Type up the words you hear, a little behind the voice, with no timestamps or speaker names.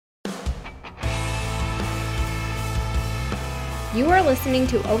You are listening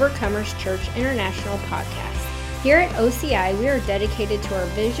to Overcomers Church International podcast. Here at OCI, we are dedicated to our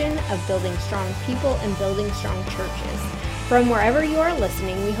vision of building strong people and building strong churches. From wherever you are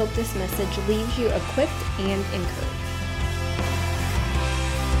listening, we hope this message leaves you equipped and encouraged.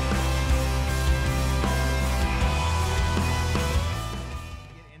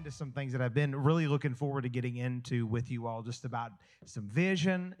 Some things that I've been really looking forward to getting into with you all, just about some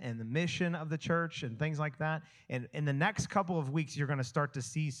vision and the mission of the church and things like that. And in the next couple of weeks, you're going to start to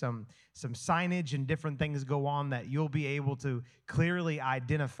see some signage and different things go on that you'll be able to clearly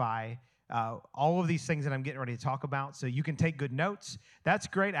identify all of these things that I'm getting ready to talk about. So you can take good notes. That's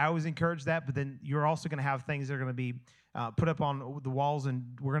great. I always encourage that. But then you're also going to have things that are going to be put up on the walls, and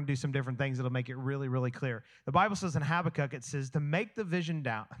we're going to do some different things that'll make it really, really clear. The Bible says in Habakkuk, it says to write the vision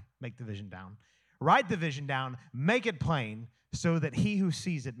down, make it plain, so that he who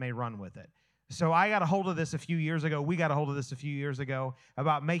sees it may run with it. So I got a hold of this a few years ago. We got a hold of this a few years ago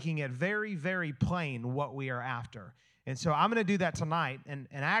about making it very, very plain what we are after. And so I'm going to do that tonight, and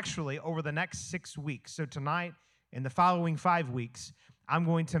actually over the next 6 weeks. So tonight and the following 5 weeks, I'm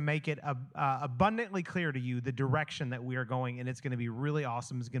going to make it abundantly clear to you the direction that we are going, and it's going to be really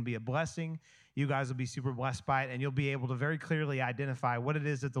awesome. It's going to be a blessing. You guys will be super blessed by it, and you'll be able to very clearly identify what it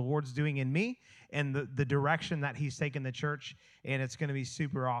is that the Lord's doing in me and the direction that he's taken the church, and it's going to be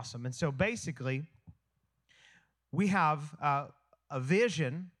super awesome. And so basically, we have a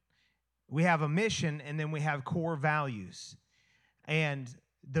vision, we have a mission, and then we have core values. And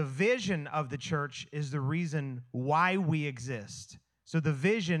the vision of the church is the reason why we exist. So the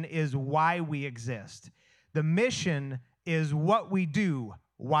vision is why we exist. The mission is what we do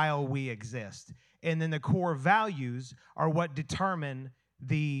while we exist. And then the core values are what determine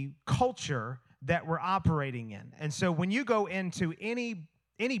the culture that we're operating in. And so when you go into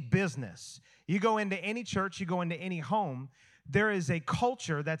any business, you go into any church, you go into any home, there is a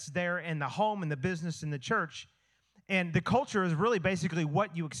culture that's there in the home and the business and the church. And the culture is really basically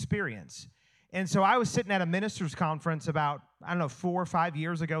what you experience. And so I was sitting at a ministers' conference about, 4 or 5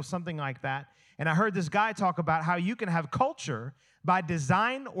 years ago, something like that. And I heard this guy talk about how you can have culture by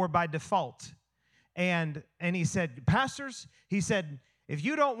design or by default. And he said, pastors, he said, if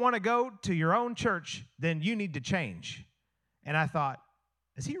you don't want to go to your own church, then you need to change. And I thought,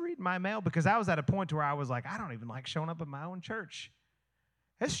 is he reading my mail? Because I was at a point where I was like, I don't even like showing up at my own church.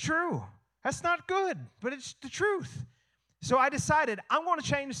 It's true. That's not good, but it's the truth. So I decided I want to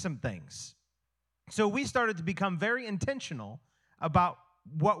change some things. So we started to become very intentional about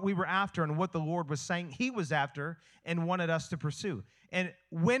what we were after and what the Lord was saying he was after and wanted us to pursue. And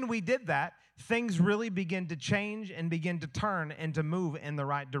when we did that, things really began to change and begin to turn and to move in the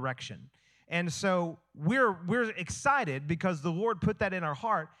right direction. And so we're excited because the Lord put that in our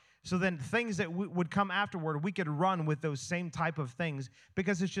heart, so then things that would come afterward, we could run with those same type of things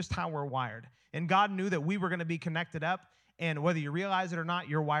because it's just how we're wired. And God knew that we were going to be connected up, and whether you realize it or not,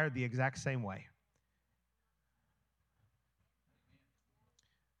 you're wired the exact same way.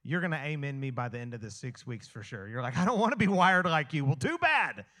 You're going to amen me by the end of the 6 weeks for sure. You're like, I don't want to be wired like you. Well, too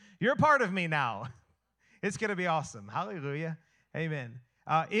bad. You're a part of me now. It's going to be awesome. Hallelujah. Amen.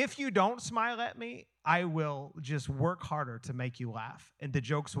 If you don't smile at me, I will just work harder to make you laugh. And the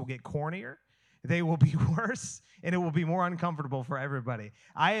jokes will get cornier. They will be worse, and it will be more uncomfortable for everybody.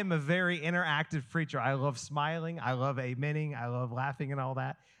 I am a very interactive preacher. I love smiling. I love amening. I love laughing and all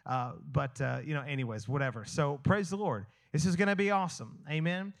that. Anyways, whatever. So praise the Lord. This is going to be awesome.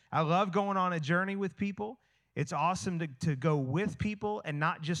 Amen. I love going on a journey with people. It's awesome to go with people and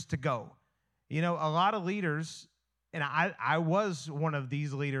not just to go. You know, a lot of leaders, and I was one of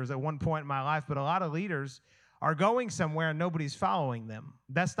these leaders at one point in my life, but a lot of leaders are going somewhere and nobody's following them.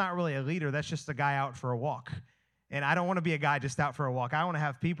 That's not really a leader. That's just a guy out for a walk. And I don't want to be a guy just out for a walk. I want to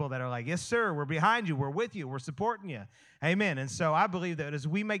have people that are like, yes, sir, we're behind you. We're with you. We're supporting you. Amen. And so I believe that as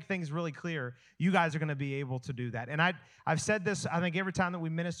we make things really clear, you guys are going to be able to do that. And I've said this, I think, every time that we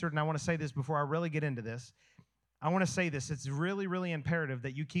ministered, and I want to say this before I really get into this. I want to say this. It's really, really imperative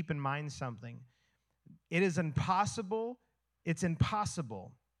that you keep in mind something. It's impossible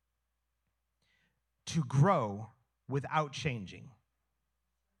to grow without changing.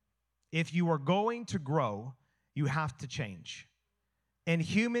 If you are going to grow, you have to change. And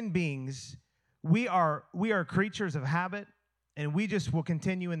human beings, we are creatures of habit, and we just will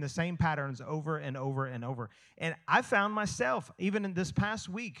continue in the same patterns over and over and over. And I found myself, even in this past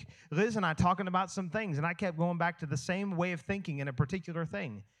week, Liz and I talking about some things, and I kept going back to the same way of thinking in a particular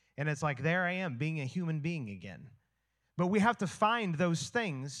thing. And it's like, there I am, being a human being again. But we have to find those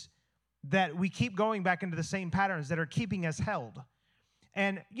things that we keep going back into the same patterns that are keeping us held.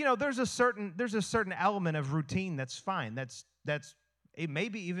 And there's a certain element of routine that's fine. That's it may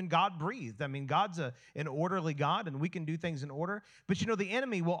be even God breathed. I mean, God's an orderly God, and we can do things in order. But the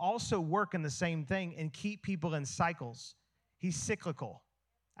enemy will also work in the same thing and keep people in cycles. He's cyclical.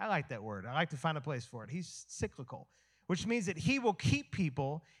 I like that word. I like to find a place for it. He's cyclical, which means that he will keep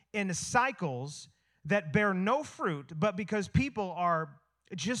people in cycles that bear no fruit, but because people are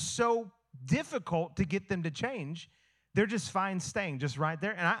just so difficult to get them to change, they're just fine staying just right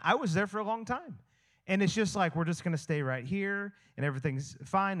there. And I was there for a long time. And it's just like, we're just going to stay right here, and everything's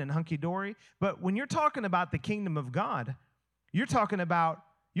fine and hunky-dory. But when you're talking about the kingdom of God, you're talking about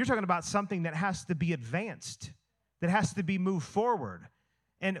something that has to be advanced, that has to be moved forward.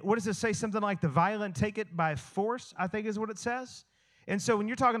 And what does it say? Something like the violent take it by force, I think is what it says. And so when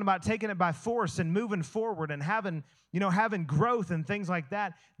you're talking about taking it by force and moving forward and having growth and things like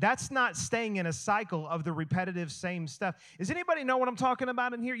that, that's not staying in a cycle of the repetitive same stuff. Does anybody know what I'm talking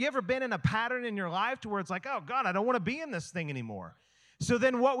about in here? You ever been in a pattern in your life to where it's like, oh, God, I don't want to be in this thing anymore? So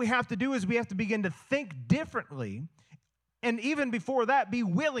then what we have to do is we have to begin to think differently, and even before that, be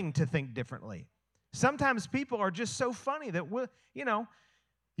willing to think differently. Sometimes people are just so funny that,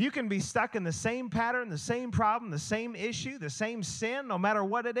 you can be stuck in the same pattern, the same problem, the same issue, the same sin, no matter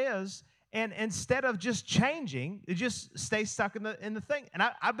what it is. And instead of just changing, you just stay stuck in the thing. And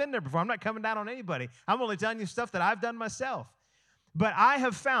I've been there before. I'm not coming down on anybody. I'm only telling you stuff that I've done myself. But I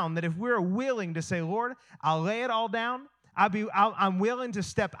have found that if we're willing to say, Lord, I'll lay it all down. I'm willing to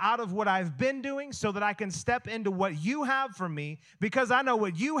step out of what I've been doing so that I can step into what you have for me, because I know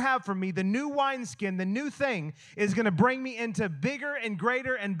what you have for me, the new wineskin, the new thing, is going to bring me into bigger and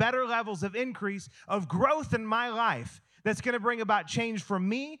greater and better levels of increase, of growth in my life, that's going to bring about change for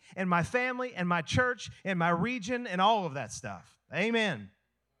me and my family and my church and my region and all of that stuff. Amen.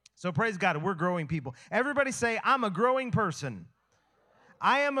 So praise God, we're growing people. Everybody say, I'm a growing person.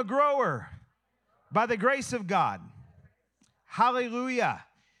 I am a grower by the grace of God. Hallelujah.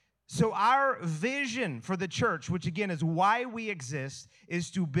 So our vision for the church, which again is why we exist,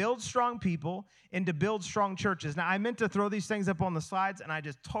 is to build strong people and to build strong churches. Now, I meant to throw these things up on the slides, and I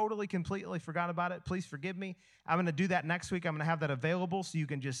just totally, completely forgot about it. Please forgive me. I'm going to do that next week. I'm going to have that available so you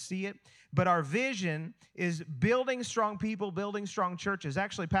can just see it. But our vision is building strong people, building strong churches.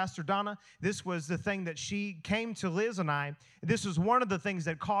 Actually, Pastor Donna, this was the thing that she came to Liz and I. This was one of the things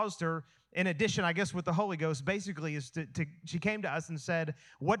that caused her, in addition, I guess, with the Holy Ghost, basically, is she came to us and said,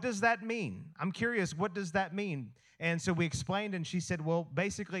 what does that mean? I'm curious, what does that mean? And so we explained, and she said, well,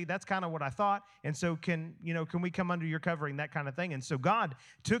 basically, that's kind of what I thought. And so can we come under your covering, that kind of thing? And so God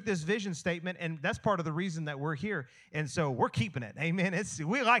took this vision statement, and that's part of the reason that we're here. And so we're keeping it. Amen.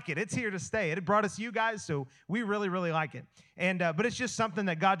 We like it. It's here to stay. It brought us you guys, so we really, really like it. And but it's just something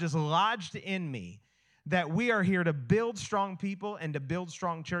that God just lodged in me, that we are here to build strong people and to build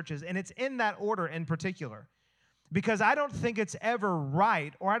strong churches. And it's in that order in particular, because I don't think it's ever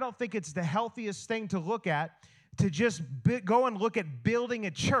right, or I don't think it's the healthiest thing to look at, to just go and look at building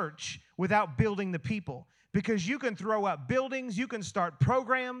a church without building the people. Because you can throw up buildings, you can start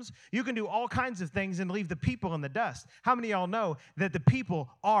programs, you can do all kinds of things and leave the people in the dust. How many of y'all know that the people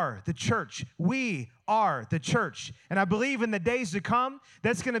are the church? We are the church. And I believe in the days to come,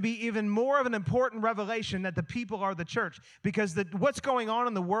 that's going to be even more of an important revelation, that the people are the church. Because what's going on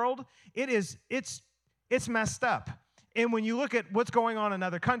in the world, it's messed up. And when you look at what's going on in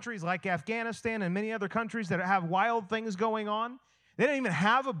other countries like Afghanistan and many other countries that have wild things going on, they don't even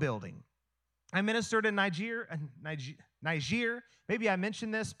have a building. I ministered in Niger. Maybe I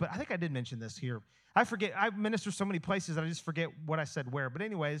mentioned this, but I think I did mention this here. I forget. I minister so many places that I just forget what I said where. But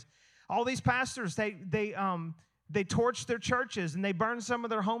anyways, all these pastors, they torched their churches and they burned some of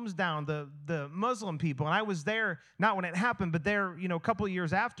their homes down, the Muslim people. And I was there, not when it happened, but there, a couple of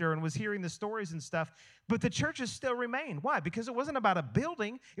years after, and was hearing the stories and stuff. But the churches still remain. Why? Because it wasn't about a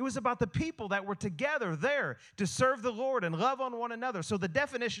building. It was about the people that were together there to serve the Lord and love on one another. So the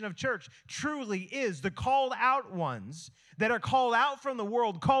definition of church truly is the called out ones that are called out from the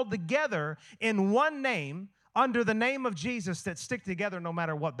world, called together in one name, under the name of Jesus, that stick together no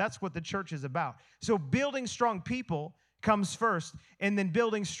matter what. That's what the church is about. So building strong people comes first, and then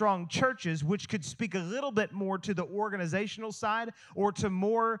building strong churches, which could speak a little bit more to the organizational side or to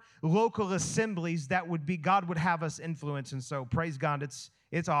more local assemblies that God would have us influence. And so praise God,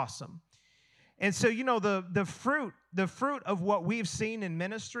 it's awesome. And so, the fruit of what we've seen in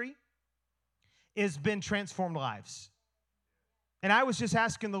ministry has been transformed lives. And I was just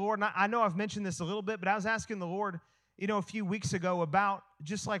asking the Lord, and I know I've mentioned this a little bit, but I was asking the Lord, a few weeks ago about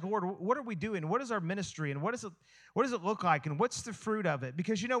just like, Lord, what are we doing? What is our ministry? And what does it look like? And what's the fruit of it?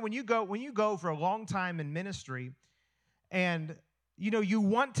 Because, when you go for a long time in ministry, and you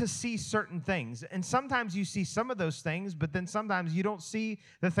want to see certain things. And sometimes you see some of those things, but then sometimes you don't see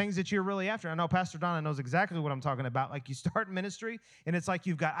the things that you're really after. I know Pastor Donna knows exactly what I'm talking about. Like you start ministry, and it's like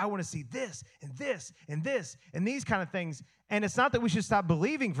I want to see this and this and this and these kind of things. And it's not that we should stop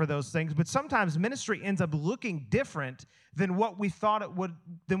believing for those things, but sometimes ministry ends up looking different than what we thought it would,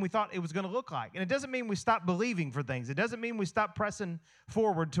 than we thought it was going to look like. And it doesn't mean we stop believing for things. It doesn't mean we stop pressing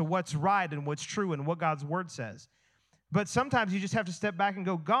forward to what's right and what's true and what God's word says. But sometimes you just have to step back and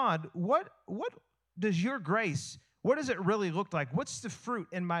go, God, what does your grace, what does it really look like? What's the fruit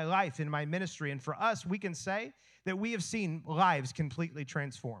in my life, in my ministry? And for us, we can say that we have seen lives completely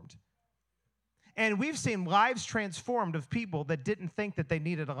transformed. And we've seen lives transformed of people that didn't think that they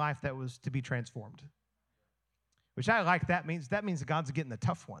needed a life that was to be transformed. Which I like. That means God's getting the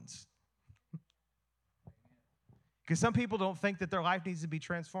tough ones. Because some people don't think that their life needs to be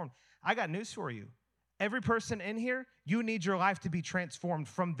transformed. I got news for you. Every person in here, you need your life to be transformed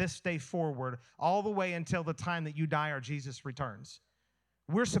from this day forward, all the way until the time that you die or Jesus returns.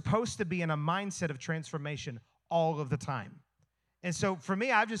 We're supposed to be in a mindset of transformation all of the time. And so for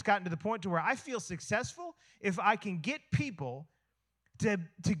me, I've just gotten to the point to where I feel successful if I can get people to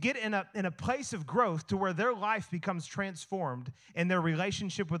get in a place of growth to where their life becomes transformed in their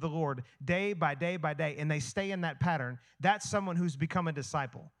relationship with the Lord day by day by day, and they stay in that pattern. That's someone who's become a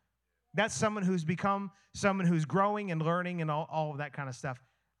disciple. That's someone who's become someone who's growing and learning and all of that kind of stuff.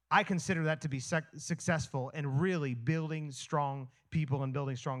 I consider that to be successful and really building strong people and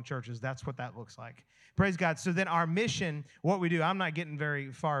building strong churches. That's what that looks like. Praise God. So then our mission, what we do, I'm not getting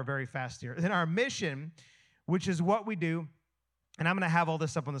very far very fast here. Then our mission, which is what we do, and I'm going to have all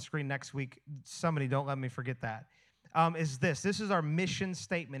this up on the screen next week. Somebody don't let me forget that, is this. This is our mission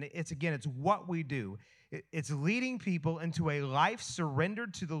statement. It's what we do. It's leading people into a life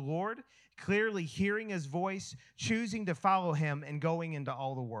surrendered to the Lord, clearly hearing his voice, choosing to follow him, and going into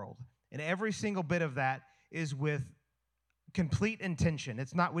all the world. And every single bit of that is with complete intention.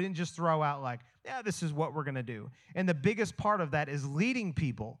 It's not, we didn't just throw out like, yeah, this is what we're going to do. And the biggest part of that is leading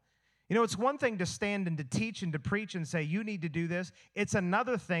people. It's one thing to stand and to teach and to preach and say, you need to do this. It's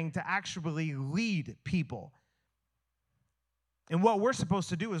another thing to actually lead people. And what we're supposed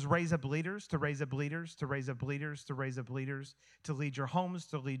to do is raise up leaders, to raise up leaders, to raise up leaders, to raise up leaders, to lead your homes,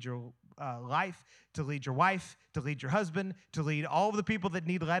 to lead your life, to lead your wife, to lead your husband, to lead all of the people that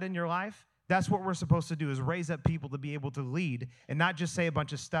need led in your life. That's what we're supposed to do, is raise up people to be able to lead and not just say a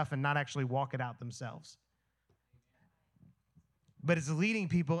bunch of stuff and not actually walk it out themselves. But it's leading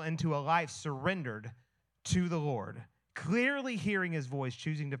people into a life surrendered to the Lord, clearly hearing his voice,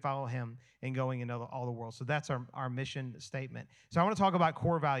 choosing to follow him, and going into all the world. So that's our mission statement. So I want to talk about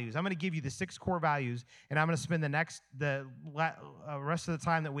core values. I'm going to give you the 6 core values, and I'm going to spend the rest of the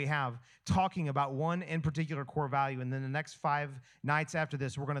time that we have talking about one in particular core value, and then the next 5 nights after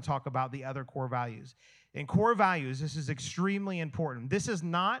this, we're going to talk about the other core values. And core values, this is extremely important. This is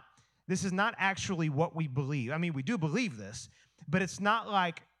not actually what we believe. I mean, we do believe this, but it's not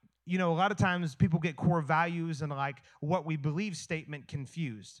like, a lot of times people get core values and like what we believe statement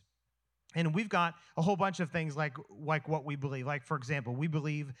confused. And we've got a whole bunch of things like what we believe. Like, for example, we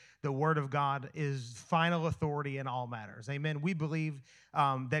believe the Word of God is final authority in all matters. Amen. We believe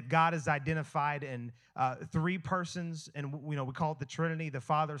that God is identified in 3 persons, and we call it the Trinity, the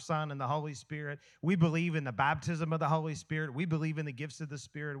Father, Son, and the Holy Spirit. We believe in the baptism of the Holy Spirit. We believe in the gifts of the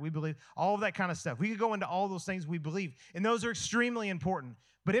Spirit. We believe all of that kind of stuff. We could go into all those things we believe, and those are extremely important.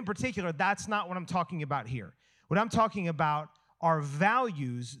 But in particular, that's not what I'm talking about here. What I'm talking about are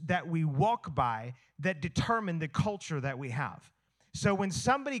values that we walk by that determine the culture that we have. So when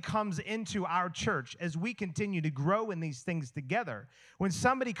somebody comes into our church, as we continue to grow in these things together, when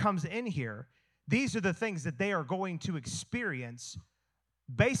somebody comes in here, these are the things that they are going to experience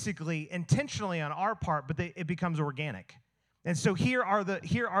basically intentionally on our part, but it becomes organic. And so here are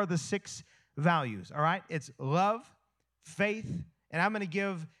the 6 values, all right? It's love, faith, and I'm going to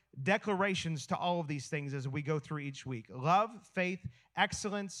give declarations to all of these things as we go through each week. Love, faith,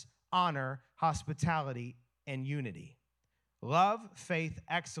 excellence, honor, hospitality, and unity. Love, faith,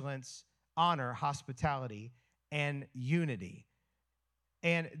 excellence, honor, hospitality, and unity.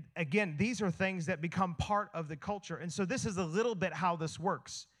 And again, these are things that become part of the culture. And so this is a little bit how this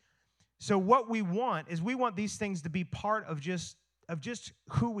works. So what we want is we want these things to be part of just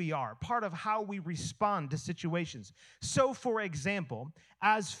who we are, part of how we respond to situations. So, for example,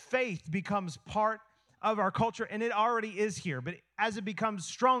 as faith becomes part of our culture, and it already is here, but as it becomes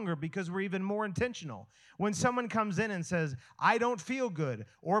stronger because we're even more intentional. When someone comes in and says, I don't feel good,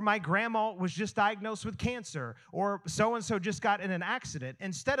 or my grandma was just diagnosed with cancer, or so-and-so just got in an accident,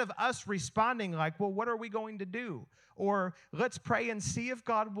 instead of us responding like, well, what are we going to do? Or let's pray and see if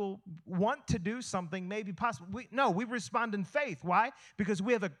God will want to do something, maybe possible. We respond in faith. Why? Because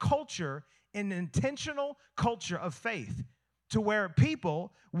we have a culture, an intentional culture of faith, to where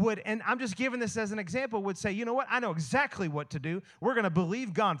people would, and I'm just giving this as an example, would say, you know what, I know exactly what to do. We're going to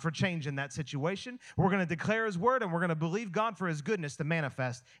believe God for change in that situation. We're going to declare His word, and we're going to believe God for His goodness to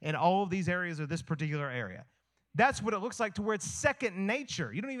manifest in all of these areas or this particular area. That's what it looks like, to where it's second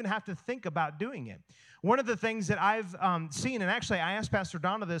nature. You don't even have to think about doing it. One of the things that I've seen, and actually I asked Pastor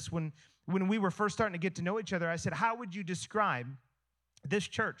Donna this when we were first starting to get to know each other, I said, how would you describe this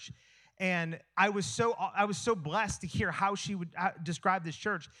church? And I was so blessed to hear how she would describe this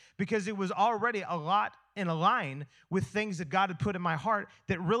church, because it was already a lot in a line with things that God had put in my heart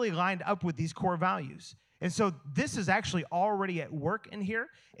that really lined up with these core values. And so this is actually already at work in here.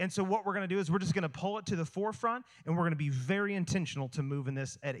 And so what we're going to do is we're just going to pull it to the forefront, and we're going to be very intentional to move in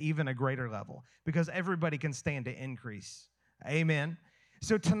this at even a greater level, because everybody can stand to increase. Amen.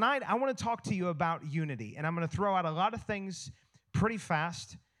 So tonight I want to talk to you about unity, and I'm going to throw out a lot of things pretty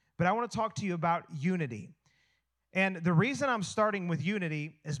fast. But I want to talk to you about unity. And the reason I'm starting with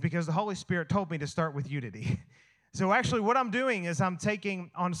unity is because the Holy Spirit told me to start with unity. So actually what I'm doing is I'm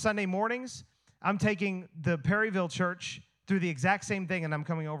taking, on Sunday mornings, I'm taking the Perryville Church through the exact same thing, and I'm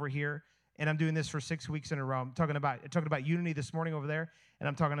coming over here, and I'm doing this for 6 weeks in a row. I'm talking about unity this morning over there, and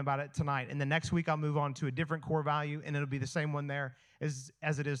I'm talking about it tonight. And the next week I'll move on to a different core value, and it'll be the same one there as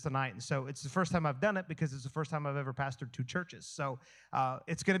it is tonight. And so it's the first time I've done it, because it's the first time I've ever pastored 2 churches. So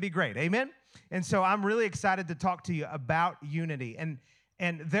it's going to be great. Amen? And so I'm really excited to talk to you about unity.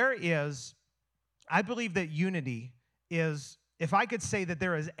 And there is, I believe that unity is, if I could say that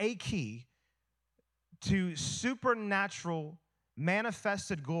there is a key to supernatural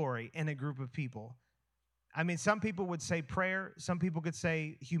manifested glory in a group of people. I mean, some people would say prayer. Some people could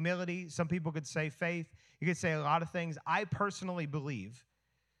say humility. Some people could say faith. You could say a lot of things. I personally believe.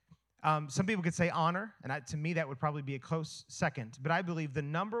 Some people could say honor, and to me that would probably be a close second. But I believe the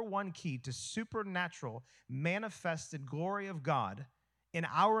number one key to supernatural manifested glory of God in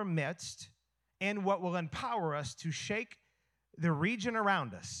our midst, and what will empower us to shake the region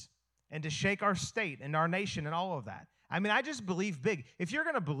around us and to shake our state and our nation and all of that. I mean, I just believe big. If you're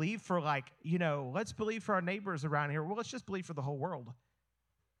going to believe for, let's believe for our neighbors around here, well, let's just believe for the whole world.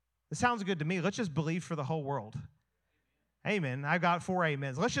 It sounds good to me. Let's just believe for the whole world. Amen. I got 4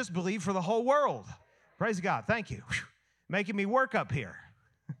 amens. Let's just believe for the whole world. Praise God. Thank you. Whew. Making me work up here.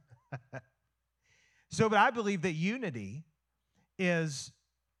 But I believe that unity is,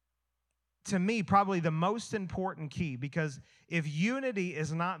 to me, probably the most important key, because if unity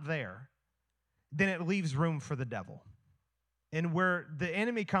is not there, then it leaves room for the devil. And where the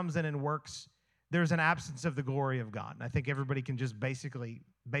enemy comes in and works, there's an absence of the glory of God. And I think everybody can just basically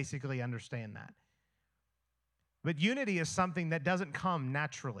understand that. But unity is something that doesn't come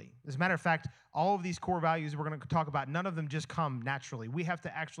naturally. As a matter of fact, all of these core values we're going to talk about, none of them just come naturally. We have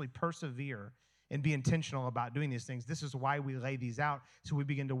to actually persevere and be intentional about doing these things. This is why we lay these out, so we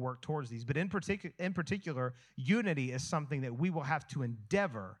begin to work towards these. But in particular, unity is something that we will have to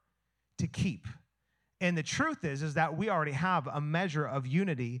endeavor to keep. And the truth is that we already have a measure of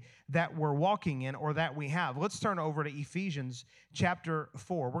unity that we're walking in, or that we have. Let's turn over to Ephesians chapter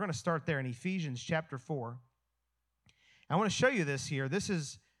 4. We're going to start there in Ephesians chapter 4. I want to show you this here. This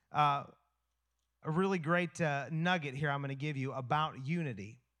is a really great nugget here I'm going to give you about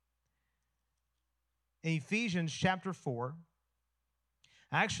unity. In Ephesians chapter 4.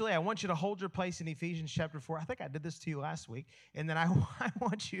 Actually, I want you to hold your place in Ephesians chapter 4. I think I did this to you last week. And then I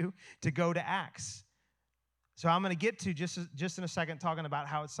want you to go to Acts. So I'm going to get to just in a second talking about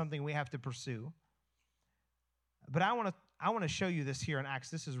how it's something we have to pursue. But I want to show you this here in Acts.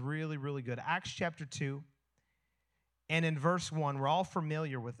 This is really, really good. Acts chapter 2. And in verse 1, we're all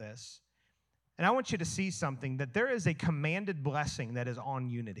familiar with this. And I want you to see something, that there is a commanded blessing that is on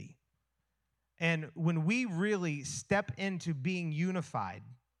unity. And when we really step into being unified,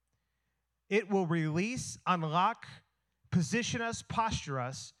 it will release, unlock, position us, posture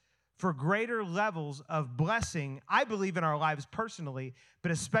us for greater levels of blessing, I believe, in our lives personally,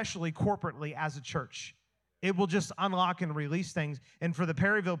 but especially corporately as a church. It will just unlock and release things. And for the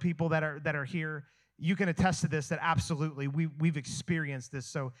Perryville people that are here, you can attest to this, that absolutely we've experienced this.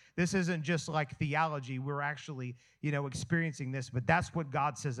 So this isn't just like theology. We're actually, experiencing this. But that's what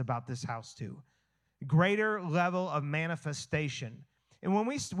God says about this house too. Greater level of manifestation. And when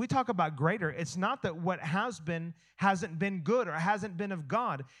we talk about greater, it's not that what has been hasn't been good or hasn't been of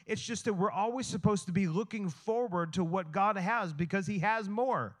God. It's just that we're always supposed to be looking forward to what God has because he has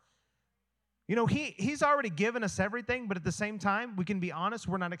more. You know, he's already given us everything, but at the same time, we can be honest,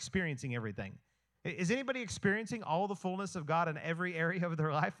 we're not experiencing everything. Is anybody experiencing all the fullness of God in every area of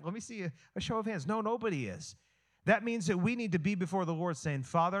their life? Let me see a show of hands. No, nobody is. That means that we need to be before the Lord saying,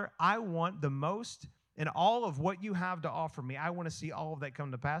 Father, I want the most in all of what you have to offer me. I want to see all of that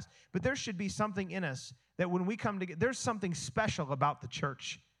come to pass. But there should be something in us that when we come together, there's something special about the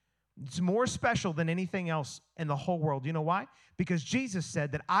church. It's more special than anything else in the whole world. You know why? Because Jesus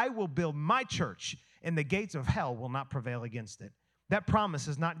said that I will build my church and the gates of hell will not prevail against it. That promise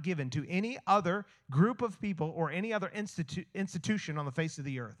is not given to any other group of people or any other institution on the face of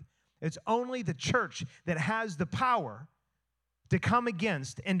the earth. It's only the church that has the power to come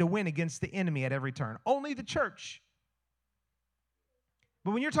against and to win against the enemy at every turn. Only the church.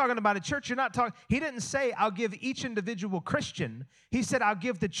 But when you're talking about a church, you're not talking, he didn't say, I'll give each individual Christian. He said, I'll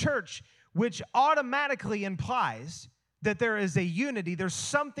give the church, which automatically implies that there is a unity. There's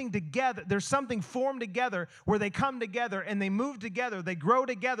something together. There's something formed together where they come together and they move together. They grow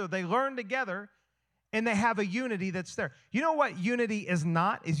together. They learn together. And they have a unity that's there. You know what unity is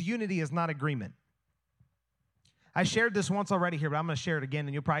not? Unity is not agreement. I shared this once already here, but I'm going to share it again,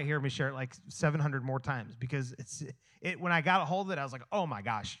 and you'll probably hear me share it like 700 more times because when I got a hold of it, I was like, oh my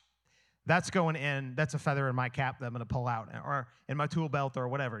gosh, that's going in. That's a feather in my cap that I'm going to pull out, or in my tool belt or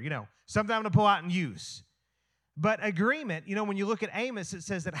whatever, something I'm going to pull out and use. But agreement, when you look at Amos, it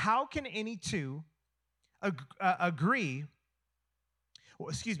says that how can any two agree?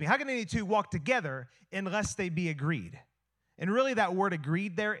 How can any two walk together unless they be agreed? And really that word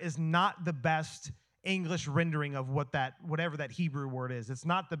agreed there is not the best English rendering of whatever that Hebrew word is. It's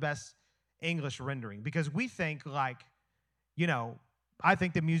not the best English rendering because we think like, I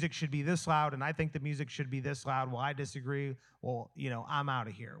think the music should be this loud and I think the music should be this loud. Well, I disagree. Well, I'm out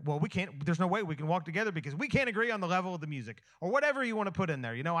of here. Well, there's no way we can walk together because we can't agree on the level of the music or whatever you want to put in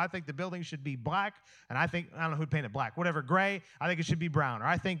there. I think the building should be black and I don't know who painted black, whatever, gray, I think it should be brown, or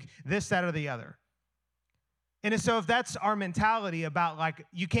I think this, that, or the other. And so if that's our mentality about like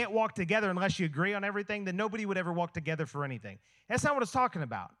you can't walk together unless you agree on everything, then nobody would ever walk together for anything. That's not what it's talking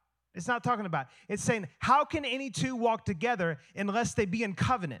about. It's not talking about. It's saying, how can any two walk together unless they be in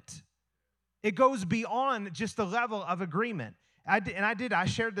covenant? It goes beyond just the level of agreement. I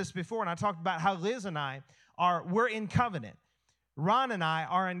shared this before, and I talked about how Liz and I we're in covenant. Ron and I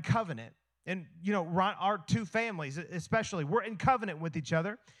are in covenant. And, Ron, our two families especially, we're in covenant with each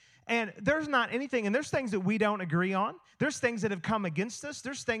other. And there's not anything, and there's things that we don't agree on. There's things that have come against us.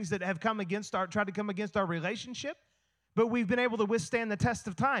 There's things that have tried to come against our relationship. But we've been able to withstand the test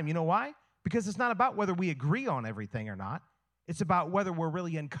of time. You know why? Because it's not about whether we agree on everything or not. It's about whether we're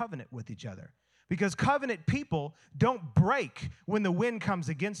really in covenant with each other. Because covenant people don't break when the wind comes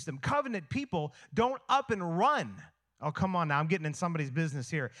against them. Covenant people don't up and run. Oh, come on now. I'm getting in somebody's business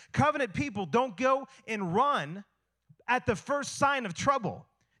here. Covenant people don't go and run at the first sign of trouble.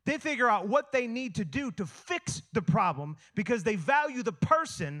 They figure out what they need to do to fix the problem because they value the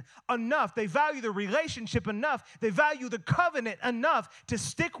person enough. They value the relationship enough. They value the covenant enough to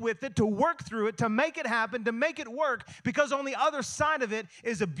stick with it, to work through it, to make it happen, to make it work, because on the other side of it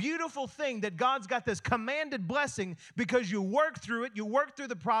is a beautiful thing that God's got this commanded blessing because you work through it, you work through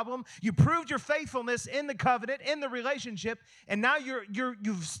the problem, you proved your faithfulness in the covenant, in the relationship, and now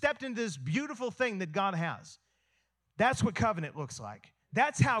you've stepped into this beautiful thing that God has. That's what covenant looks like.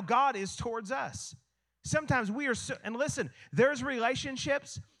 That's how God is towards us. Sometimes we are, and listen, there's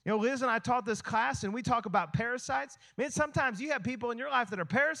relationships. Liz and I taught this class, and we talk about parasites. Man, sometimes you have people in your life that are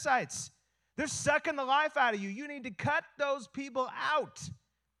parasites. They're sucking the life out of you. You need to cut those people out.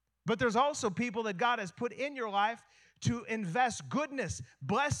 But there's also people that God has put in your life to invest goodness,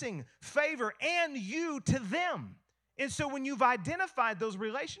 blessing, favor, and you to them. And so when you've identified those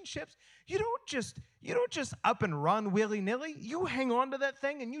relationships, you don't just up and run willy-nilly. You hang on to that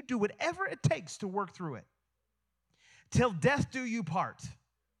thing and you do whatever it takes to work through it. Till death do you part.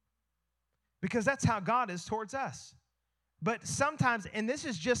 Because that's how God is towards us. But sometimes, and this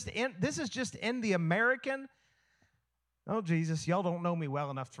is just in the American, oh Jesus, y'all don't know me well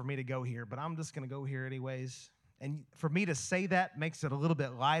enough for me to go here, but I'm just going to go here anyways. And for me to say that makes it a little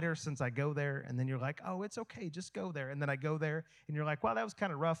bit lighter since I go there. And then you're like, oh, it's okay, just go there. And then I go there, and you're like, well, that was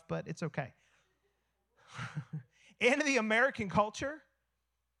kind of rough, but it's okay. In the American culture,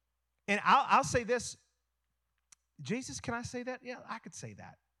 and I'll say this, Jesus, can I say that? Yeah, I could say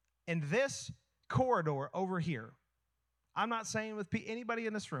that. In this corridor over here, I'm not saying with anybody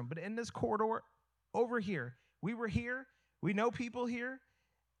in this room, but in this corridor over here, we were here We know people here,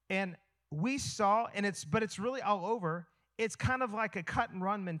 and we saw, but it's really all over. It's kind of like a cut and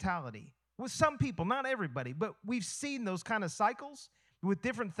run mentality with some people, not everybody, but we've seen those kind of cycles with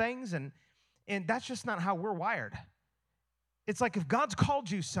different things, and that's just not how we're wired. It's like if God's called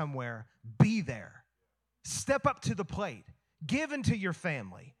you somewhere, be there. Step up to the plate. Give into your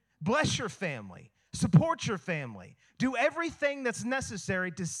family. Bless your family. Support your family. Do everything that's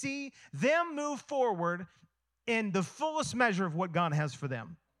necessary to see them move forward in the fullest measure of what God has for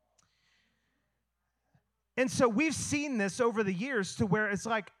them. And so we've seen this over the years to where it's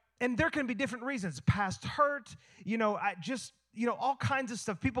like, and there can be different reasons. Past hurt, all kinds of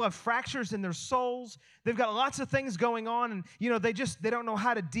stuff. People have fractures in their souls. They've got lots of things going on, and they don't know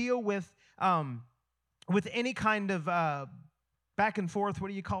how to deal with any kind of back and forth. What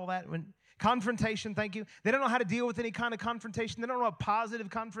do you call that? Confrontation, thank you. They don't know how to deal with any kind of confrontation. They don't know what positive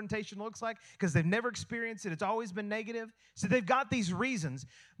confrontation looks like because they've never experienced it. It's always been negative. So they've got these reasons.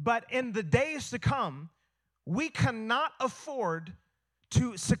 But in the days to come, we cannot afford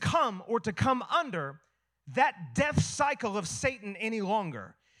to succumb or to come under that death cycle of Satan any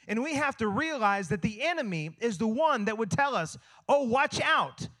longer. And we have to realize that the enemy is the one that would tell us, oh, watch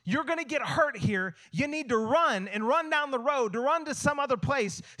out. You're going to get hurt here. You need to run and run down the road, to run to some other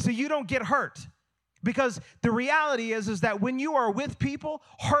place so you don't get hurt. Because the reality is that when you are with people,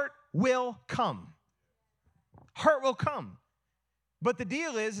 hurt will come. Hurt will come. But the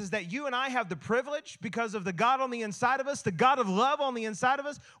deal is that you and I have the privilege, because of the God on the inside of us, the God of love on the inside of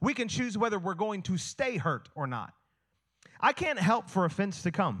us, we can choose whether we're going to stay hurt or not. I can't help for offense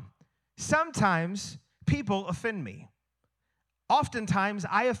to come. Sometimes people offend me. Oftentimes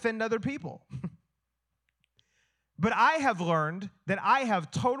I offend other people. But I have learned that I have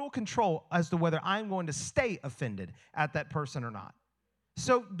total control as to whether I'm going to stay offended at that person or not.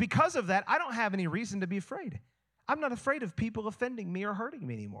 So because of that, I don't have any reason to be afraid. I'm not afraid of people offending me or hurting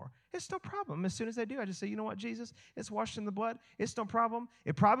me anymore. It's no problem. As soon as I do, I just say, you know what, Jesus? It's washed in the blood. It's no problem.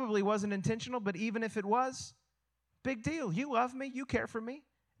 It probably wasn't intentional, but even if it was, big deal. You love me. You care for me.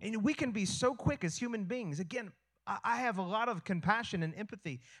 And we can be so quick as human beings. Again, I have a lot of compassion and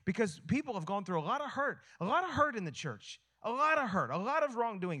empathy because people have gone through a lot of hurt in the church, a lot of hurt, a lot of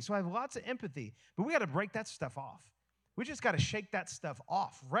wrongdoing. So I have lots of empathy, but we got to break that stuff off. We just got to shake that stuff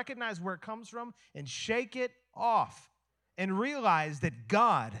off. Recognize where it comes from and shake it off. And realize that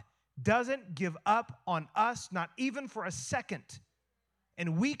God doesn't give up on us, not even for a second.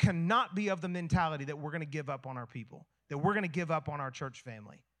 And we cannot be of the mentality that we're going to give up on our people, that we're going to give up on our church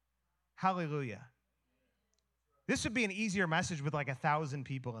family. Hallelujah. This would be an easier message with like 1,000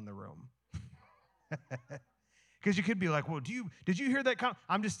 people in the room. Because you could be like, well, did you hear that?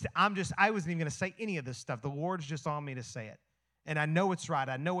 I wasn't even going to say any of this stuff. The Lord's just on me to say it. And I know it's right.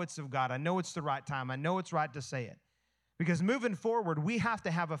 I know it's of God. I know it's the right time. I know it's right to say it. Because moving forward, we have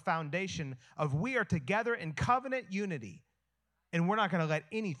to have a foundation of we are together in covenant unity. And we're not going to let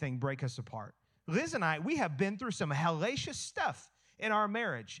anything break us apart. Liz and I, we have been through some hellacious stuff in our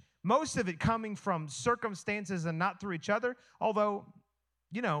marriage. Most of it coming from circumstances and not through each other. Although,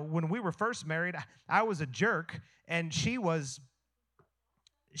 when we were first married, I was a jerk, and she was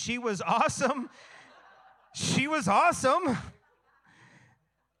awesome. She was awesome.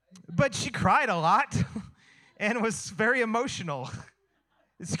 But she cried a lot and was very emotional.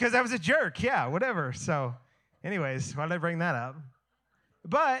 It's because I was a jerk. Yeah, whatever. So, anyways, why did I bring that up?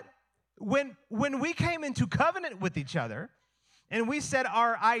 But when we came into covenant with each other and we said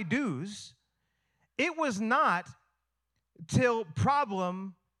our I do's, it was not till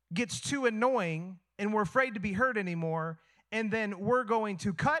problem gets too annoying and we're afraid to be hurt anymore, and then we're going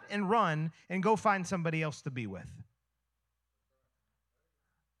to cut and run and go find somebody else to be with.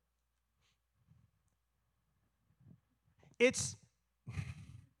 It's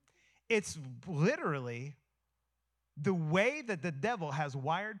literally the way that the devil has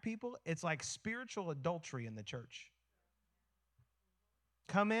wired people. It's like spiritual adultery in the church.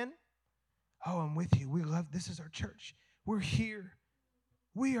 Come in. Oh, I'm with you. We love, this is our church. We're here.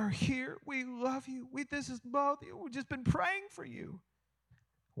 We are here. We love you. This is both you. We've just been praying for you.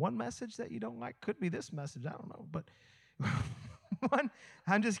 One message that you don't like could be this message. I don't know. But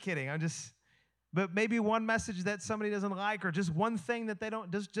I'm just kidding. But maybe one message that somebody doesn't like, or just one thing that they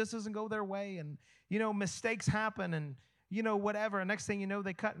just doesn't go their way. And, mistakes happen and, whatever. And next thing you know,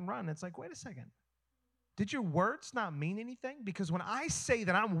 they cut and run. It's like, wait a second. Did your words not mean anything? Because when I say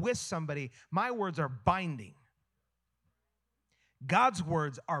that I'm with somebody, my words are binding. God's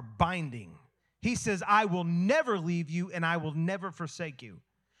words are binding. He says, I will never leave you and I will never forsake you.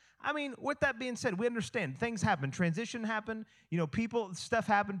 I mean, with that being said, we understand things happen, transition happen, stuff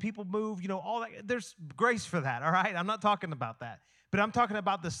happen, people move, all that. There's grace for that, all right? I'm not talking about that. But I'm talking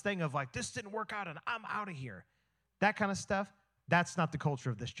about this thing of like, this didn't work out and I'm out of here. That kind of stuff, that's not the culture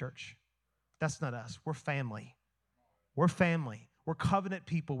of this church. That's not us. We're family. We're family. We're covenant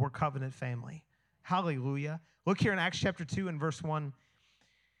people. We're covenant family. Hallelujah. Look here in Acts chapter 2 and verse 1.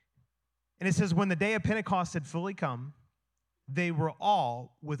 And it says, when the day of Pentecost had fully come, they were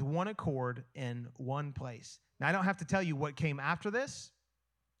all with one accord in one place. Now, I don't have to tell you what came after this,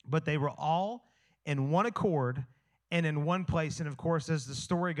 but they were all in one accord and in one place. And of course, as the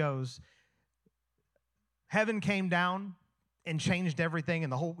story goes, heaven came down and changed everything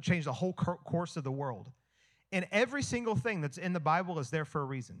and changed the whole course of the world. And every single thing that's in the Bible is there for a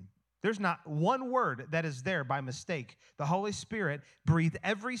reason. There's not one word that is there by mistake. The Holy Spirit breathed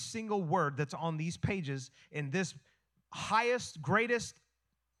every single word that's on these pages in this highest, greatest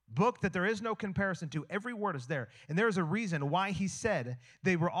book that there is no comparison to. Every word is there. And there is a reason why he said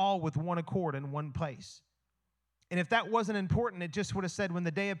they were all with one accord in one place. And if that wasn't important, it just would have said when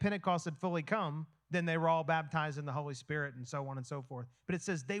the day of Pentecost had fully come, then they were all baptized in the Holy Spirit and so on and so forth. But it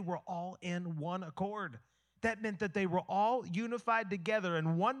says they were all in one accord. That meant that they were all unified together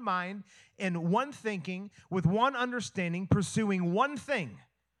in one mind, in one thinking, with one understanding, pursuing one thing,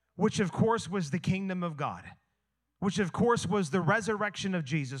 which of course was the kingdom of God, which of course was the resurrection of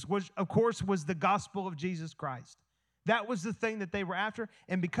Jesus, which of course was the gospel of Jesus Christ. That was the thing that they were after,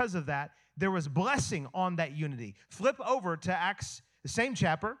 and because of that, there was blessing on that unity. Flip over to Acts, the same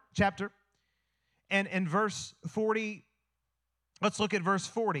chapter, and in verse 40, let's look at verse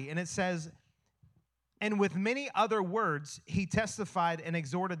 40, and it says, and with many other words, he testified and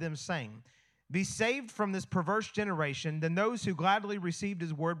exhorted them, saying, be saved from this perverse generation. Then those who gladly received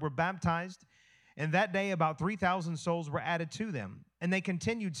his word were baptized, and that day about 3,000 souls were added to them. And they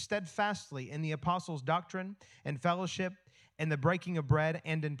continued steadfastly in the apostles' doctrine and fellowship and the breaking of bread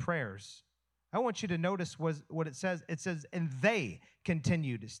and in prayers. I want you to notice what it says. It says, and they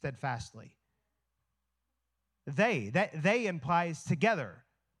continued steadfastly. They implies together.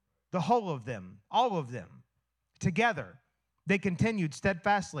 The whole of them, all of them, together, they continued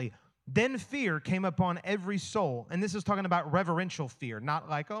steadfastly. Then fear came upon every soul. And this is talking about reverential fear, not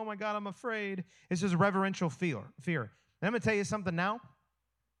like, oh my God, I'm afraid. This is reverential fear. And I'm going to tell you something now.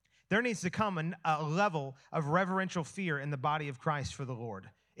 There needs to come a level of reverential fear in the body of Christ for the Lord.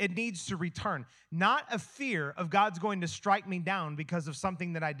 It needs to return. Not a fear of God's going to strike me down because of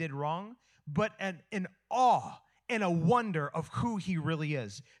something that I did wrong, but an awe and a wonder of who he really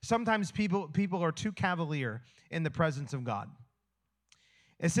is. Sometimes people are too cavalier in the presence of God.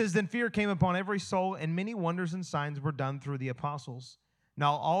 It says, then fear came upon every soul, and many wonders and signs were done through the apostles.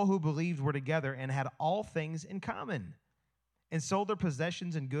 Now all who believed were together and had all things in common, and sold their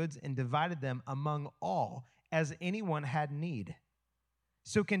possessions and goods and divided them among all as anyone had need.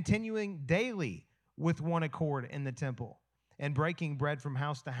 So continuing daily with one accord in the temple and breaking bread from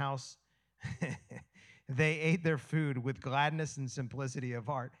house to house, they ate their food with gladness and simplicity of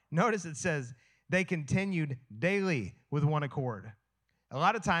heart. Notice it says they continued daily with one accord. A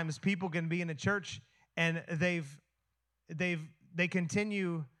lot of times people can be in a church and they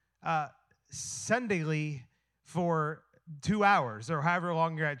continue Sundayly for 2 hours or however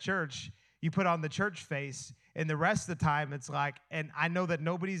long you're at church. You put on the church face, and the rest of the time it's like, and I know that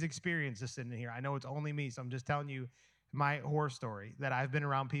nobody's experienced this in here. I know it's only me, so I'm just telling you my horror story, that I've been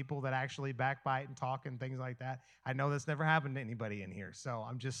around people that actually backbite and talk and things like that. I know that's never happened to anybody in here. So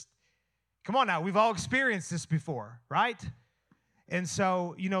I'm just, come on now, we've all experienced this before, right? And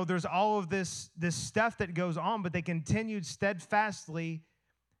so, there's all of this stuff that goes on, but they continued steadfastly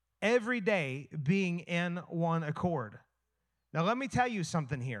every day being in one accord. Now, let me tell you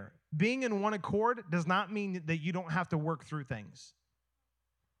something here. Being in one accord does not mean that you don't have to work through things.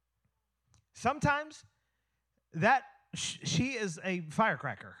 Sometimes she is a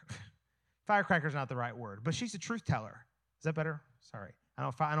firecracker. Firecracker is not the right word, but she's a truth teller. Is that better? Sorry.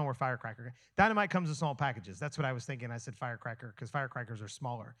 I know where firecracker. Dynamite comes in small packages. That's what I was thinking. I said firecracker because firecrackers are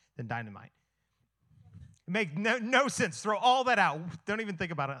smaller than dynamite. It makes no sense. Throw all that out. Don't even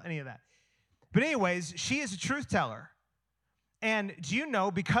think about any of that. But anyways, she is a truth teller. And do you know,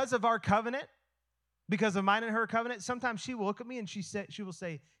 because of our covenant, because of mine and her covenant, sometimes she will look at me and she will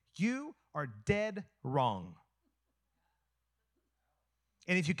say, you are dead wrong.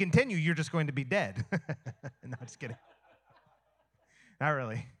 And if you continue, you're just going to be dead. No, just kidding. Not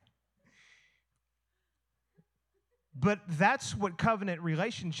really. But that's what covenant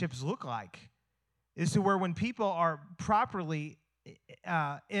relationships look like, is to where when people are properly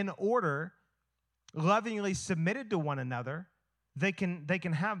in order, lovingly submitted to one another, they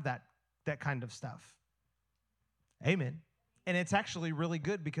can have that kind of stuff. Amen. And it's actually really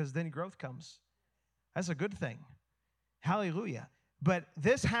good because then growth comes. That's a good thing. Hallelujah. But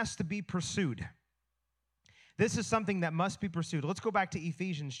this has to be pursued. This is something that must be pursued. Let's go back to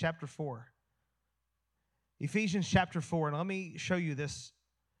Ephesians chapter 4. Ephesians chapter 4, and let me show you this.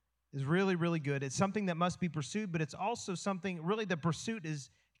 Is really, really good. It's something that must be pursued, but it's also something, really the pursuit is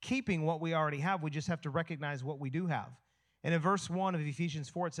keeping what we already have. We just have to recognize what we do have. And in verse 1 of Ephesians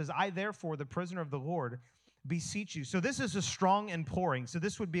 4, it says, I therefore, the prisoner of the Lord, beseech you. So this is a strong imploring. So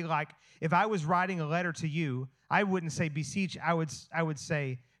this would be like, if I was writing a letter to you, I wouldn't say beseech, I would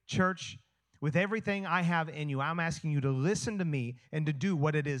say, church, with everything I have in you, I'm asking you to listen to me and to do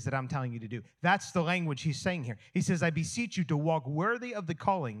what it is that I'm telling you to do. That's the language he's saying here. He says, I beseech you to walk worthy of the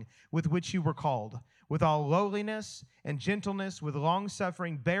calling with which you were called, with all lowliness and gentleness, with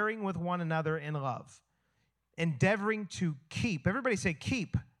long-suffering, bearing with one another in love, endeavoring to keep, everybody say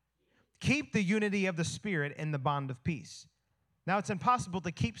keep the unity of the Spirit in the bond of peace. Now, it's impossible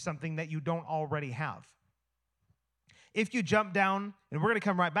to keep something that you don't already have. If you jump down, and we're going to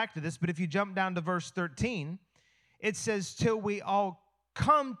come right back to this, but if you jump down to verse 13, it says, till we all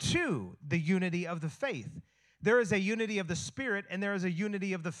come to the unity of the faith. There is a unity of the Spirit, and there is a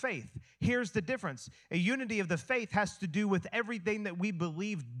unity of the faith. Here's the difference. A unity of the faith has to do with everything that we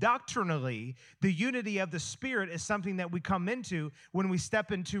believe doctrinally. The unity of the Spirit is something that we come into when we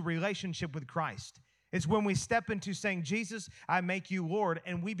step into relationship with Christ. It's when we step into saying, Jesus, I make you Lord,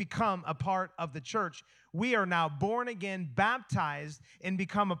 and we become a part of the church. We are now born again, baptized, and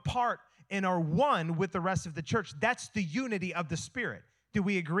become a part and are one with the rest of the church. That's the unity of the Spirit. Do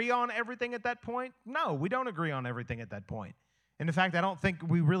we agree on everything at that point? No, we don't agree on everything at that point. And in fact, I don't think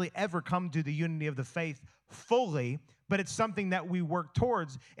we really ever come to the unity of the faith fully, but it's something that we work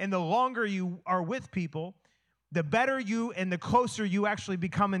towards. And the longer you are with people, the better you and the closer you actually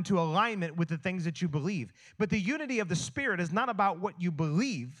become into alignment with the things that you believe. But the unity of the Spirit is not about what you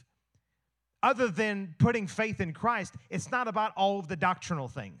believe. Other than putting faith in Christ, it's not about all of the doctrinal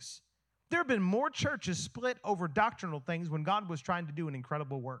things. There have been more churches split over doctrinal things when God was trying to do an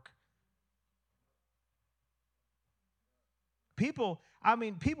incredible work. People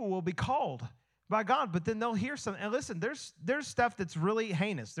will be called by God, but then they'll hear something. And listen, there's stuff that's really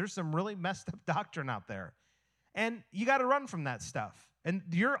heinous. There's some really messed up doctrine out there. And you got to run from that stuff. And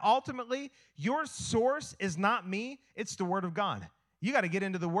your source is not me, it's the Word of God. You got to get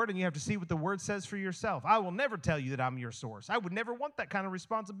into the Word and you have to see what the Word says for yourself. I will never tell you that I'm your source. I would never want that kind of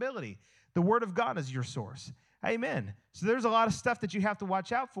responsibility. The Word of God is your source. Amen. So there's a lot of stuff that you have to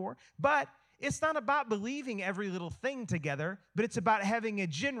watch out for, but it's not about believing every little thing together, but it's about having a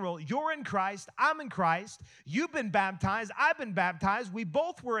general, you're in Christ, I'm in Christ, you've been baptized, I've been baptized, we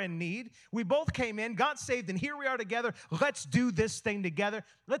both were in need, we both came in, got saved, and here we are together. Let's do this thing together.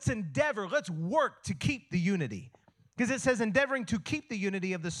 Let's endeavor, let's work to keep the unity. Because it says endeavoring to keep the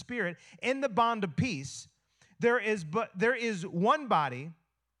unity of the Spirit in the bond of peace. There is one body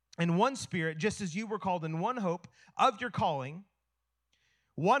and one Spirit, just as you were called in one hope of your calling,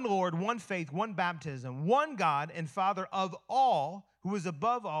 one Lord, one faith, one baptism, one God and Father of all, who is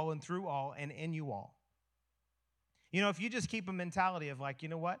above all and through all and in you all. You know, if you just keep a mentality of like, you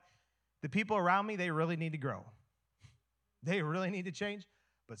know what? The people around me, they really need to grow. They really need to change,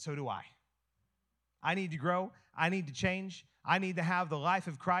 but so do I. I need to grow. I need to change. I need to have the life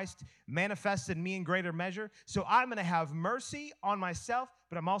of Christ manifested in me in greater measure. So I'm going to have mercy on myself,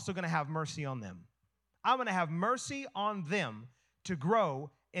 but I'm also going to have mercy on them. I'm going to have mercy on them to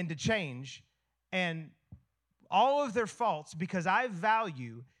grow and to change and all of their faults, because I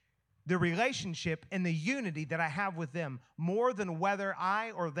value the relationship and the unity that I have with them more than whether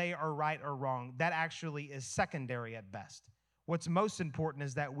I or they are right or wrong. That actually is secondary at best. What's most important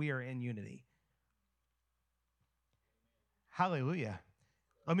is that we are in unity. Hallelujah.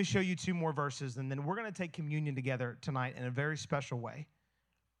 Let me show you two more verses, and then we're going to take communion together tonight in a very special way.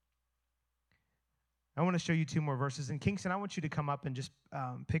 I want to show you two more verses. And Kingston, I want you to come up and just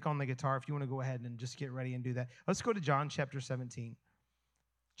pick on the guitar if you want to go ahead and just get ready and do that. Let's go to John chapter 17.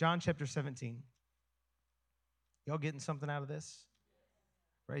 John chapter 17. Y'all getting something out of this?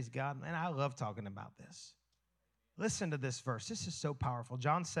 Praise God. Man, I love talking about this. Listen to this verse. This is so powerful.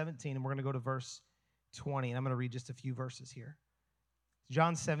 John 17, and we're going to go to verse 20, and I'm going to read just a few verses here.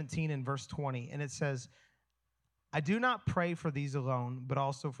 John 17 and verse 20, and it says, I do not pray for these alone, but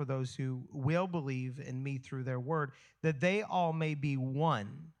also for those who will believe in me through their word, that they all may be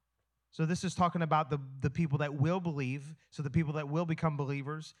one. So this is talking about the people that will believe, so the people that will become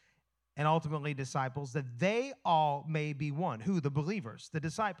believers and ultimately disciples, that they all may be one. Who? The believers, the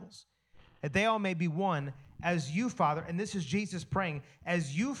disciples. that they all may be one, as you, Father, and this is Jesus praying,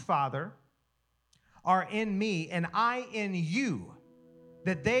 as you, Father, are in me and I in you,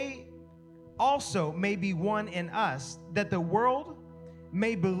 that they also may be one in us, that the world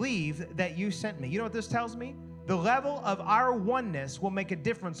may believe that you sent me. You know what this tells me? The level of our oneness will make a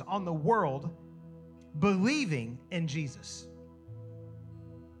difference on the world believing in Jesus.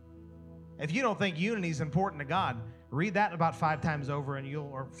 If you don't think unity is important to God, read that about 5 times over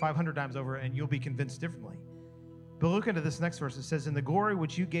or 500 times over, and you'll be convinced differently. But look into this next verse. It says, in the glory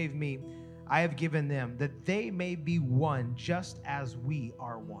which you gave me, I have given them, that they may be one just as we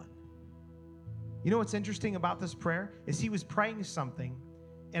are one. You know what's interesting about this prayer is he was praying something,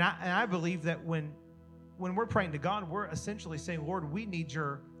 and I believe that when we're praying to God, we're essentially saying, Lord, we need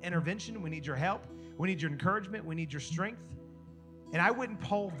your intervention, we need your help, we need your encouragement, we need your strength. And I wouldn't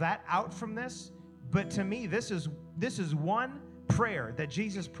pull that out from this, but to me, this is one prayer that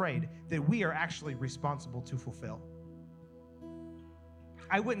Jesus prayed that we are actually responsible to fulfill.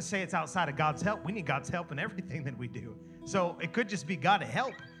 I wouldn't say it's outside of God's help. We need God's help in everything that we do. So it could just be God to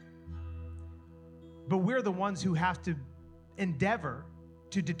help. But we're the ones who have to endeavor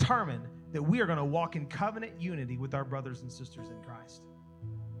to determine that we are going to walk in covenant unity with our brothers and sisters in Christ.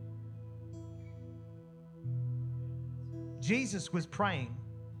 Jesus was praying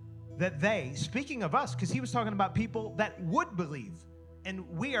that they, speaking of us, because he was talking about people that would believe, and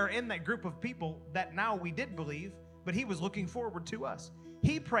we are in that group of people that now we did believe, but he was looking forward to us.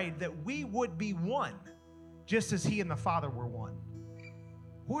 He prayed that we would be one, just as he and the Father were one.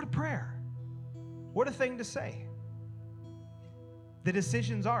 What a prayer. What a thing to say. The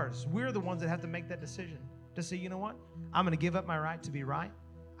decision's ours. We're the ones that have to make that decision to say, you know what? I'm going to give up my right to be right.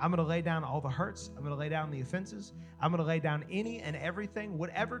 I'm going to lay down all the hurts. I'm going to lay down the offenses. I'm going to lay down any and everything,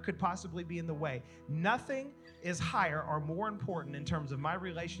 whatever could possibly be in the way. Nothing is higher or more important in terms of my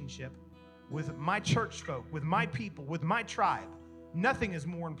relationship with my church folk, with my people, with my tribe. Nothing is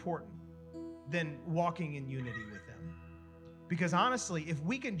more important than walking in unity with them. Because honestly, if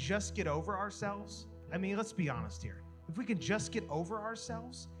we can just get over ourselves, I mean, let's be honest here. If we can just get over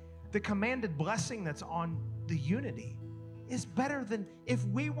ourselves, the commanded blessing that's on the unity is better than if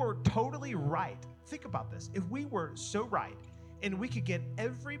we were totally right. Think about this. If we were so right and we could get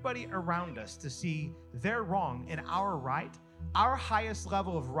everybody around us to see their wrong and our right, our highest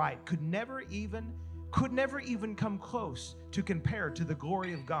level of right could never even come close to compare to the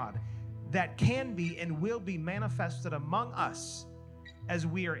glory of God that can be and will be manifested among us as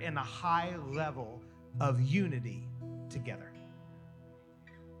we are in a high level of unity together.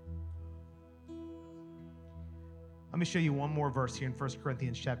 Let me show you one more verse here in 1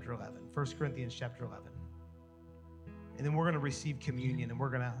 Corinthians chapter 11. 1 Corinthians chapter 11. And then we're going to receive communion, and we're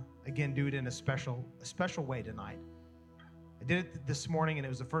going to, again, do it in a special way tonight. I did it this morning, and it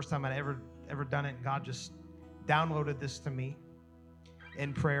was the first time I'd ever done it, and God just downloaded this to me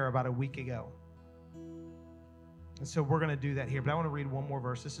in prayer about a week ago. And so we're going to do that here, but I want to read one more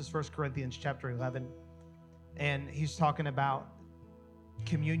verse. This is 1 Corinthians chapter 11, and he's talking about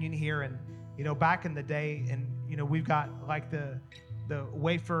communion here. And, you know, back in the day, and, you know, we've got like the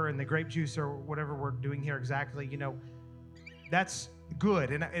wafer and the grape juice or whatever we're doing here exactly, you know, that's good,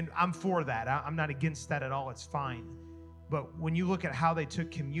 and I'm for that. I'm not against that at all. It's fine. But when you look at how they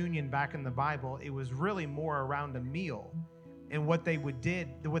took communion back in the Bible, it was really more around a meal. And what they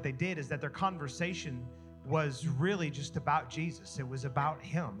did is that their conversation was really just about Jesus. It was about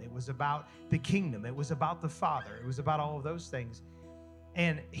him. It was about the kingdom. It was about the Father. It was about all of those things.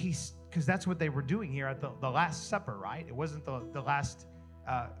 And because that's what they were doing here at the Last Supper, right? It wasn't the last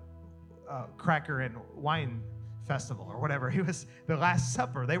cracker and wine festival or whatever. It was the Last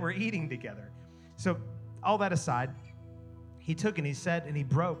Supper. They were eating together. So all that aside, he took and he said, and he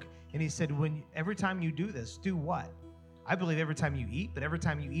broke, and he said, every time you do this, do what? I believe every time you eat, but every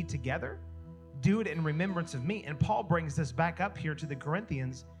time you eat together, do it in remembrance of me. And Paul brings this back up here to the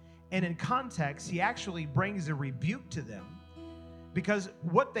Corinthians, and in context, he actually brings a rebuke to them, because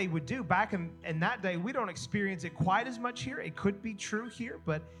what they would do back in that day, we don't experience it quite as much here. It could be true here,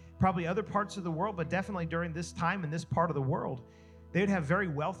 but probably other parts of the world, but definitely during this time in this part of the world, they would have very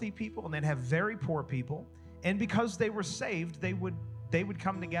wealthy people and they'd have very poor people. And because they were saved, they would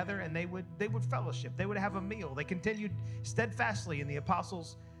come together and they would fellowship. They would have a meal. They continued steadfastly in the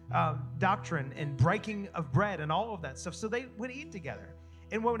apostles' doctrine and breaking of bread and all of that stuff. So they would eat together.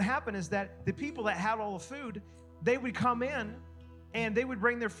 And what would happen is that the people that had all the food, they would come in and they would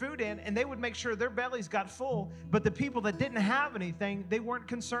bring their food in and they would make sure their bellies got full. But the people that didn't have anything, they weren't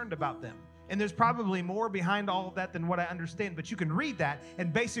concerned about them. And there's probably more behind all of that than what I understand, but you can read that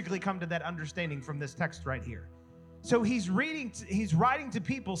and basically come to that understanding from this text right here. So he's writing to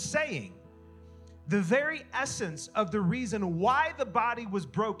people saying the very essence of the reason why the body was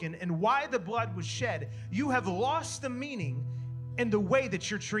broken and why the blood was shed, you have lost the meaning in the way that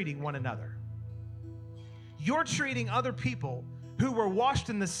you're treating one another. You're treating other people who were washed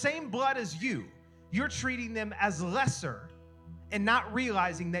in the same blood as you, you're treating them as lesser and not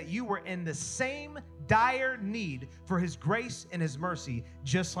realizing that you were in the same dire need for His grace and His mercy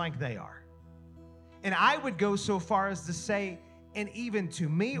just like they are. And I would go so far as to say, and even to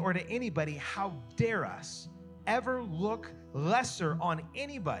me or to anybody, how dare us ever look lesser on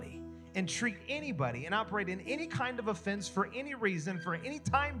anybody and treat anybody and operate in any kind of offense for any reason, for any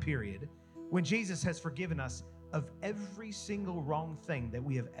time period, when Jesus has forgiven us of every single wrong thing that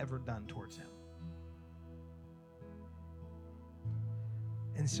we have ever done towards Him.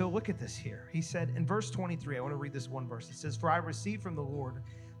 And so look at this here. He said in verse 23, I want to read this one verse. It says, "For I received from the Lord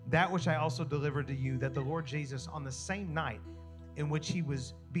that which I also delivered to you, that the Lord Jesus on the same night in which He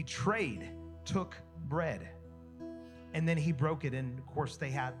was betrayed took bread. And then He broke it, and of course they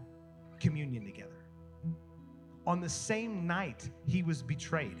had communion together. On the same night He was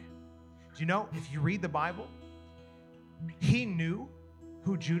betrayed." Do you know, if you read the Bible, He knew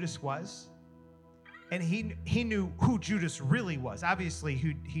who Judas was, and he knew who Judas really was. Obviously,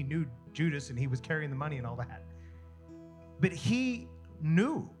 he knew Judas, and he was carrying the money and all that. But He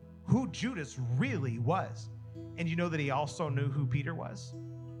knew who Judas really was. And you know that He also knew who Peter was?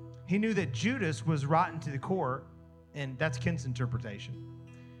 He knew that Judas was rotten to the core, and that's Kent's interpretation.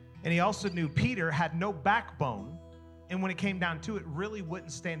 And He also knew Peter had no backbone, and when it came down to it, really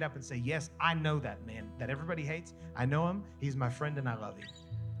wouldn't stand up and say, "Yes, I know that man that everybody hates. I know him. He's my friend, and I love him."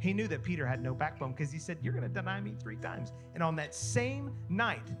 He knew that Peter had no backbone because He said, "You're going to deny me 3 times. And on that same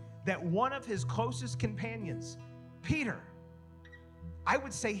night, that one of His closest companions, Peter, I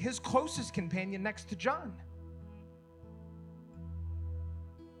would say his closest companion next to John,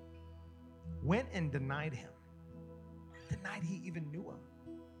 went and denied Him. Denied He even knew Him.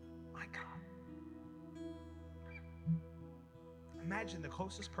 My God. Imagine the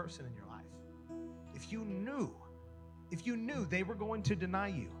closest person in your life. If you knew they were going to deny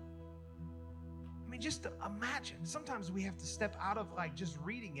you. I mean, just imagine. Sometimes we have to step out of like just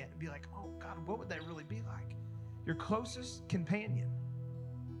reading it and be like, oh God, what would that really be like? Your closest companion,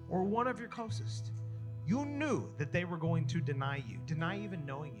 or one of your closest, you knew that they were going to deny you, deny even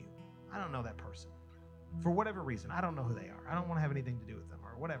knowing you. I don't know that person. For whatever reason, I don't know who they are. I don't want to have anything to do with them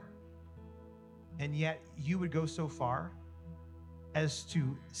or whatever. And yet you would go so far as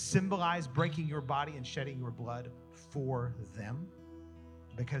to symbolize breaking your body and shedding your blood for them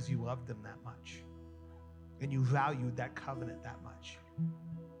because you loved them that much and you valued that covenant that much.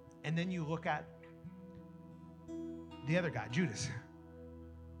 And then you look at the other guy, Judas.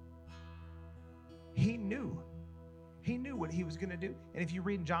 He knew what he was going to do. And if you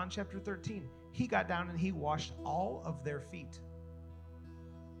read in John chapter 13, He got down and He washed all of their feet.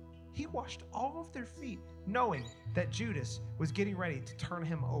 He washed all of their feet, knowing that Judas was getting ready to turn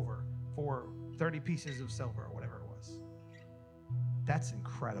Him over for 30 pieces of silver or whatever it was. That's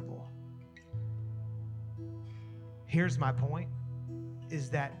incredible. Here's my point, is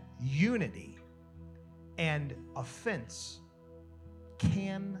that unity and offense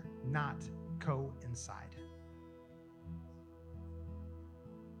cannot coincide.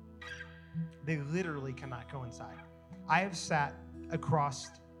 They literally cannot coincide. I have sat across,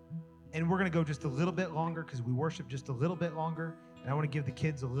 and we're going to go just a little bit longer because we worship just a little bit longer, and I want to give the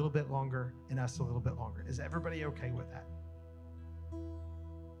kids a little bit longer and us a little bit longer. Is everybody okay with that?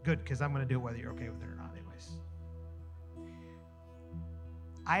 Good, because I'm going to do it whether you're okay with it or not anyways.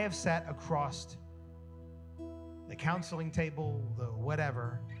 I have sat across the counseling table, the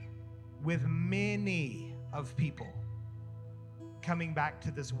whatever, with many of people coming back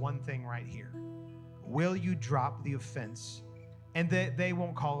to this one thing right here. Will you drop the offense? And they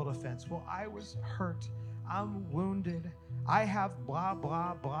won't call it offense. Well, I was hurt. I'm wounded. I have blah,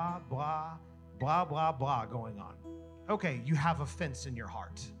 blah, blah, blah, blah, blah, blah going on. Okay, you have offense in your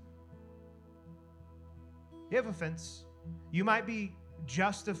heart. You have offense. You might be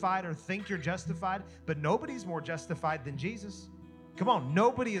justified or think you're justified, but nobody's more justified than Jesus. Come on,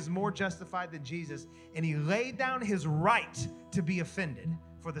 nobody is more justified than Jesus, and He laid down His right to be offended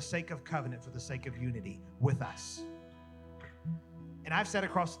for the sake of covenant, for the sake of unity with us. And I've sat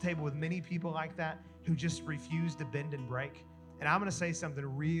across the table with many people like that who just refuse to bend and break. And I'm going to say something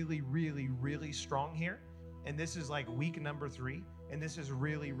really, really, really strong here. And this is like week number 3, and this is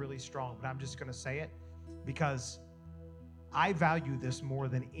really, really strong, but I'm just going to say it because I value this more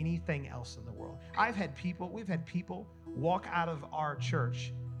than anything else in the world. we've had people walk out of our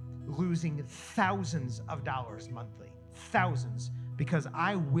church losing thousands of dollars monthly, thousands, because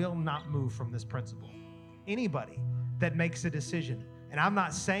I will not move from this principle. Anybody that makes a decision, and I'm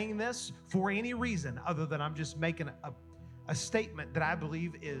not saying this for any reason other than I'm just making a statement that I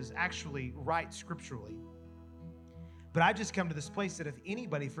believe is actually right scripturally. But I just come to this place that if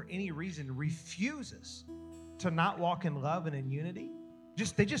anybody for any reason refuses to not walk in love and in unity,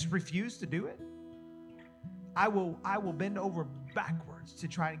 they just refuse to do it, I will bend over backwards to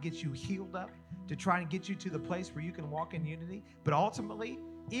try to get you healed up, to try and get you to the place where you can walk in unity. But ultimately,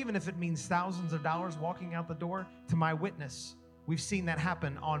 even if it means thousands of dollars walking out the door, to my witness, we've seen that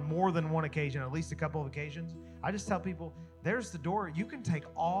happen on more than one occasion, at least a couple of occasions. I just tell people, there's the door. You can take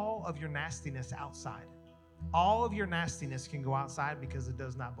all of your nastiness outside. All of your nastiness can go outside because it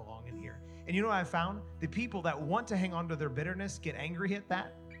does not belong in here. And you know what I found? The people that want to hang on to their bitterness get angry at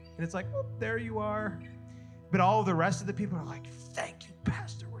that. And it's like, oh, there you are. But all of the rest of the people are like, thank you,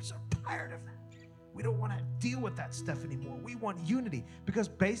 Pastor. We're so tired of that. We don't want to deal with that stuff anymore. We want unity. Because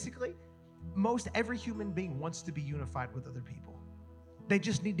basically, most every human being wants to be unified with other people. They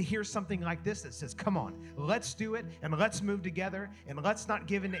just need to hear something like this that says, come on, let's do it, and let's move together, and let's not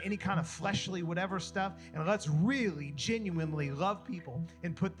give into any kind of fleshly whatever stuff, and let's really genuinely love people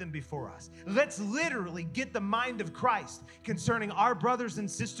and put them before us. Let's literally get the mind of Christ concerning our brothers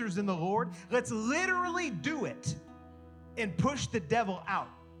and sisters in the Lord. Let's literally do it and push the devil out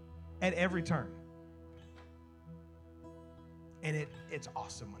at every turn. And it's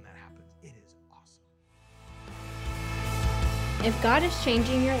awesome when that happens. It is awesome. If God is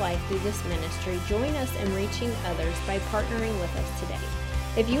changing your life through this ministry, join us in reaching others by partnering with us today.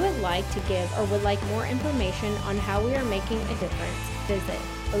 If you would like to give or would like more information on how we are making a difference, visit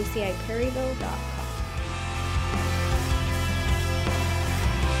ociperryville.com.